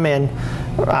to come in,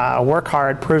 work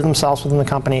hard, prove themselves within the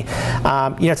company.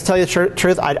 To tell you the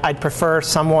truth, I'd prefer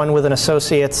someone with an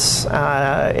associate's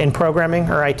in programming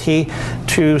or IT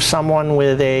to someone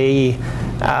with a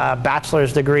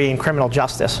bachelor's degree in criminal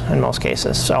justice in most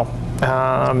cases. So.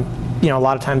 A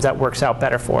lot of times that works out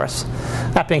better for us.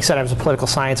 That being said, I was a political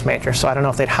science major, so I don't know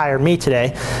if they'd hire me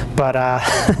today, but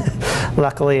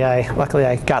luckily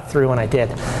I got through when I did.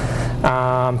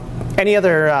 Any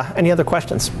other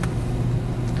questions?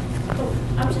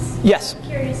 I'm just yes.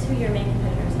 curious who your main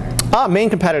competitors Main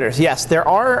competitors, yes. There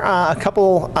are a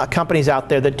couple companies out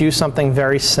there that do something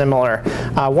very similar.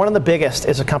 One of the biggest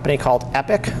is a company called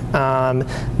Epic.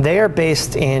 They are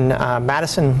based in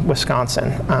Madison,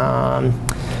 Wisconsin.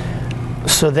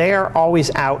 So they are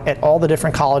always out at all the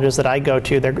different colleges that I go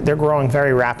to. They're growing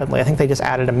very rapidly. I think they just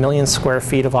added 1 million square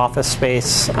feet of office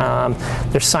space.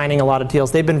 They're signing a lot of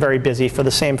deals. They've been very busy for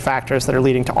the same factors that are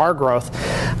leading to our growth.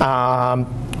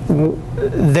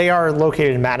 They are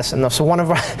located in Madison, though. So one of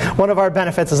our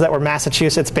benefits is that we're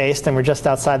Massachusetts-based and we're just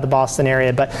outside the Boston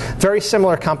area. But very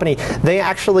similar company.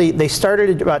 They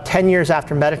started about 10 years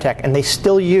after Meditech, and they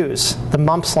still use the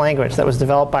MUMPS language that was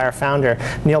developed by our founder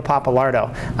Neil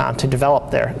Papalardo to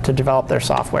develop their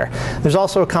software. There's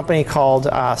also a company called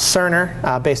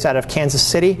Cerner, based out of Kansas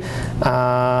City,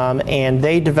 and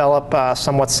they develop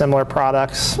somewhat similar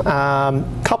products. A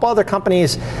couple other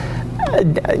companies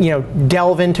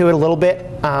delve into it a little bit.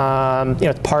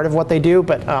 It's part of what they do,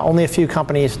 but only a few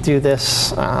companies do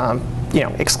this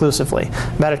exclusively.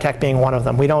 Meditech being one of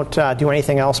them. We don't do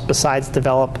anything else besides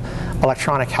develop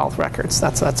electronic health records.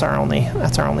 That's our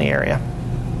only area.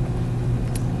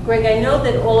 Greg, I know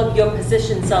that all of your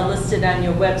positions are listed on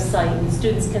your website, and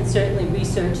students can certainly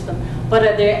research them. But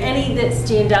are there any that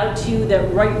stand out to you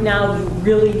that right now you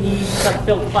really need to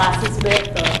fill classes with?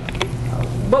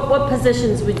 What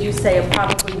positions would you say are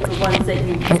probably the ones that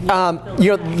you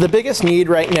need? The biggest need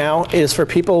right now is for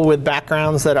people with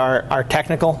backgrounds that are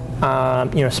technical,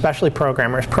 especially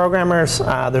programmers. Programmers,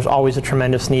 there's always a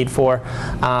tremendous need for.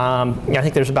 I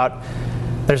think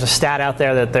there's a stat out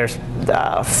there that there's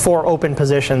 4 open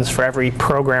positions for every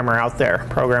programmer out there,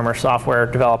 programmer, software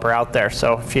developer out there.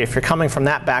 So if you're coming from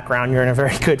that background, you're in a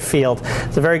very good field.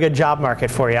 It's a very good job market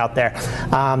for you out there.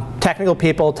 Technical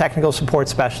people, technical support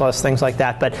specialists, things like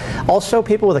that. But also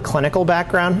people with a clinical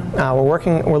background.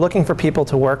 We're looking for people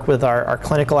to work with our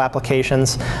clinical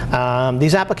applications.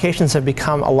 These applications have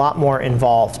become a lot more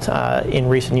involved in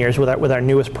recent years with our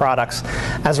newest products.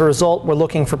 As a result, we're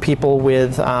looking for people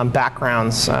with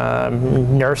backgrounds.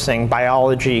 Nursing,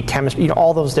 biology, chemistry,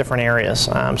 all those different areas.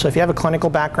 So if you have a clinical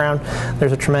background,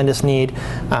 there's a tremendous need.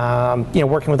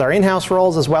 Working with our in-house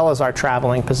roles as well as our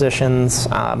traveling positions,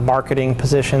 marketing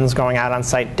positions, going out on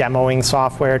site, demoing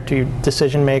software to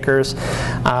decision makers.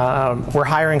 We're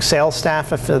hiring sales staff,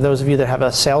 for those of you that have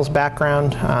a sales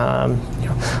background.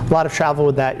 A lot of travel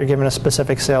with that. You're given a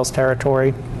specific sales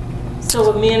territory. So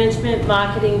a management,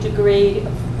 marketing degree,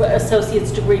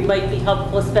 associate's degree might be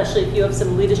helpful, especially if you have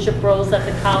some leadership roles at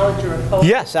the college or a coach.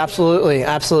 Yes, absolutely,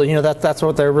 absolutely. That's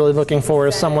what they're really looking for,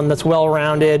 is someone that's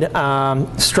well-rounded,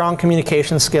 strong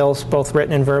communication skills, both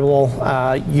written and verbal.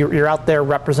 You're out there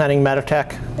representing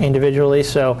Meditech individually,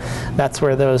 so that's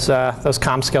where those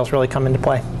comm skills really come into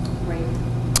play. Great.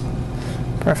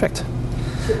 Perfect.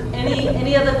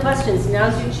 Any other questions?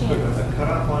 Now's your chance. A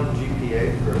cutoff on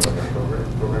GPA for like a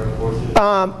program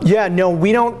courses? No,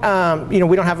 we don't.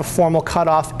 We don't have a formal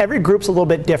cutoff. Every group's a little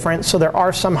bit different. So there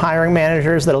are some hiring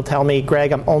managers that'll tell me,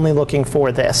 Greg, I'm only looking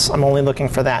for this. I'm only looking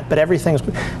for that. But everything's.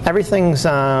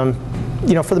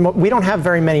 We don't have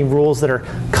very many rules that are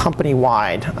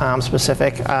company-wide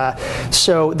specific.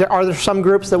 So are there some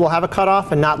groups that will have a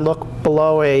cutoff and not look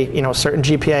below a certain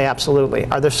GPA? Absolutely.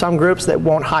 Are there some groups that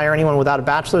won't hire anyone without a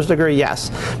bachelor's degree?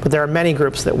 Yes. But there are many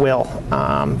groups that will,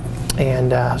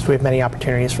 so we have many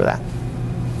opportunities for that.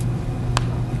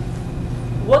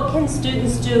 What can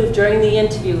students do during the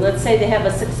interview? Let's say they have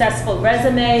a successful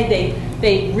resume,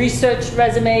 they researched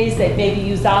resumes, they maybe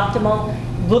used Optimal,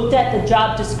 looked at the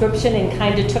job description and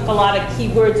kind of took a lot of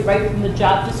keywords right from the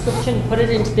job description, put it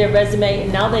into their resume,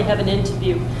 and now they have an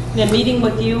interview. They're meeting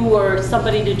with you or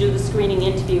somebody to do the screening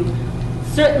interview.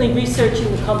 Certainly researching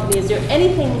the company, is there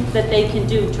anything that they can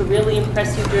do to really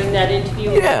impress you during that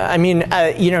interview? Yeah, I mean,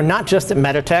 not just at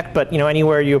Meditech, but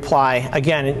anywhere you apply.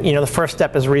 Again, the first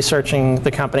step is researching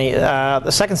the company.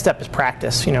 The second step is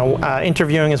practice.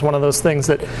 Interviewing is one of those things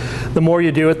that the more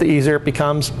you do it, the easier it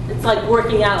becomes. It's like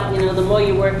working out. The more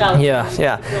you work out. Yeah.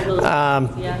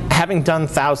 Having done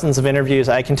thousands of interviews,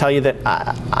 I can tell you that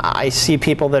I see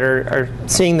people that are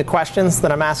seeing the questions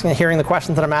that I'm asking, hearing the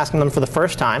questions that I'm asking them for the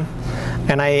first time.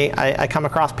 And I come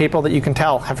across people that you can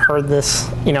tell have heard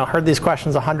these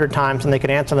questions 100 times, and they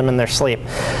could answer them in their sleep.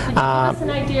 Can you give us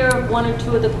an idea of one or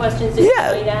two of the questions that you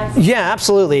might ask? Yeah,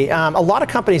 absolutely. A lot of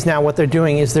companies now, what they're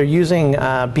doing is they're using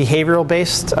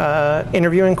behavioral-based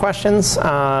interviewing questions.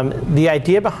 The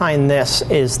idea behind this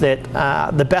is that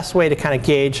the best way to kind of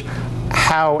gauge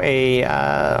how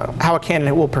a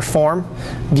candidate will perform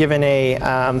given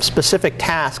a specific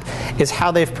task is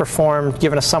how they've performed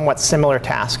given a somewhat similar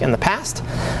task in the past.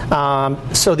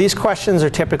 So these questions are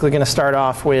typically going to start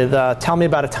off with, tell me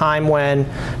about a time when,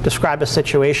 describe a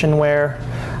situation where.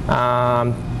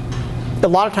 A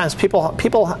lot of times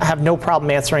people have no problem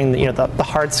answering the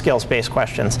hard skills based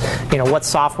questions. What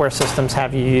software systems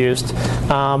have you used?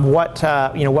 What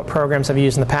programs have you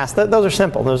used in the past? Those are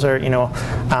simple. Those are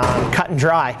cut and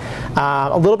dry.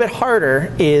 A little bit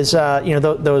harder is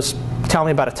those tell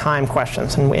me about a time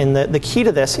questions. And the key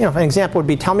to this, an example would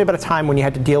be tell me about a time when you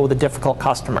had to deal with a difficult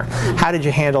customer. How did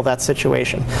you handle that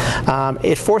situation?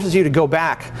 It forces you to go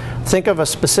back, think of a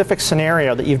specific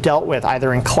scenario that you've dealt with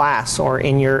either in class or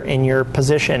in your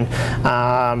position,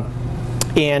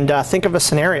 and think of a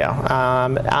scenario.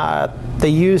 They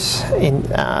use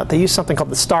something called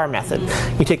the STAR method.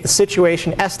 You take the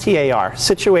situation, STAR,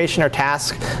 situation or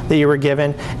task that you were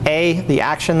given, A, the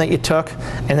action that you took,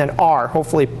 and then R,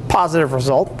 hopefully positive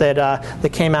result that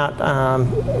came out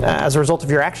as a result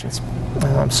of your actions.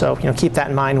 So keep that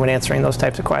in mind when answering those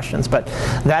types of questions. But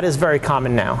that is very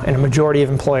common now, and a majority of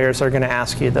employers are going to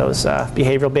ask you those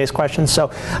behavioral-based questions.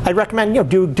 So I'd recommend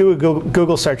do a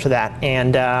Google search of that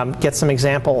and get some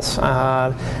examples.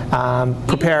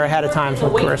 Prepare ahead of time for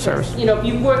career service. If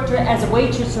you worked as a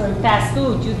waitress or in fast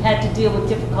food, you've had to deal with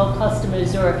difficult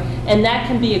customers, and that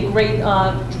can be a great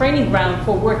training ground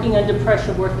for working under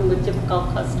pressure, working with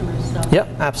difficult customers. So. Yep,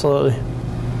 absolutely.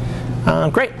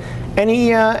 Great.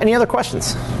 Any other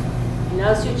questions?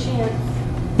 Now's your chance.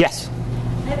 Yes.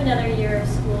 I have another year of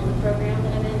school in the program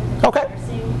that I'm in. Okay.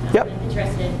 Yep. I'm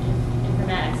interested in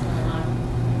informatics and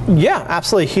a lot. Yeah,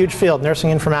 absolutely. Huge field.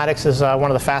 Nursing informatics is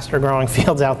one of the faster growing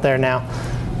fields out there now.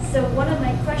 So one of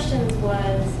my questions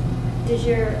was, does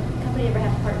your company ever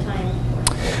have part-time work?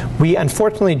 We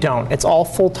unfortunately don't. It's all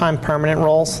full-time permanent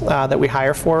roles that we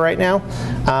hire for right now,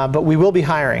 but we will be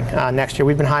hiring next year.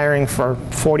 We've been hiring for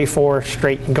 44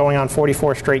 straight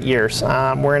years.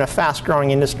 We're in a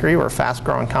fast-growing industry. We're a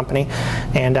fast-growing company,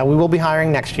 and we will be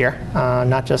hiring next year,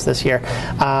 not just this year.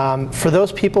 For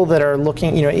those people that are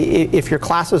looking, if your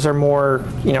classes are more,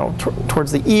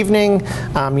 towards the evening,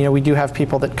 we do have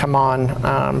people that come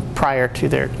on prior to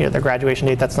their graduation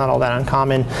date. That's not all that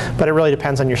uncommon, but it really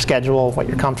depends on your schedule, what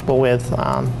you're comfortable with,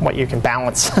 what you can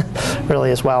balance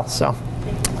really as well. So,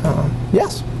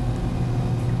 yes.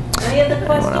 Any other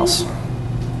questions? Anyone else?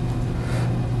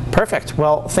 Perfect.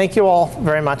 Well, thank you all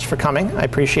very much for coming. I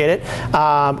appreciate it.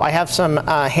 I have some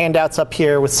handouts up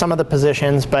here with some of the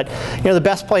positions, but the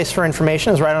best place for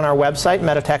information is right on our website,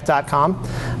 meditech.com.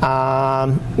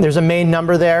 There's a main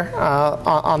number there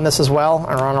on this as well,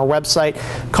 or on our website.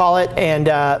 Call it, and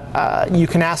you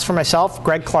can ask for myself,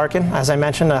 Greg Clarkin. As I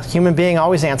mentioned, a human being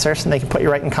always answers, and they can put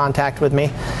you right in contact with me.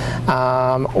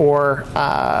 Or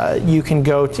you can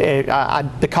go to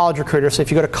the college recruiter. So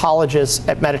if you go to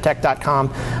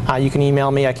colleges@meditech.com, you can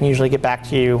email me. I can usually get back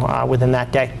to you within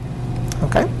that day.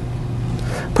 Okay?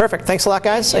 Perfect. Thanks a lot,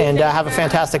 guys, and have a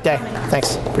fantastic day.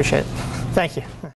 Thanks. Appreciate it. Thank you.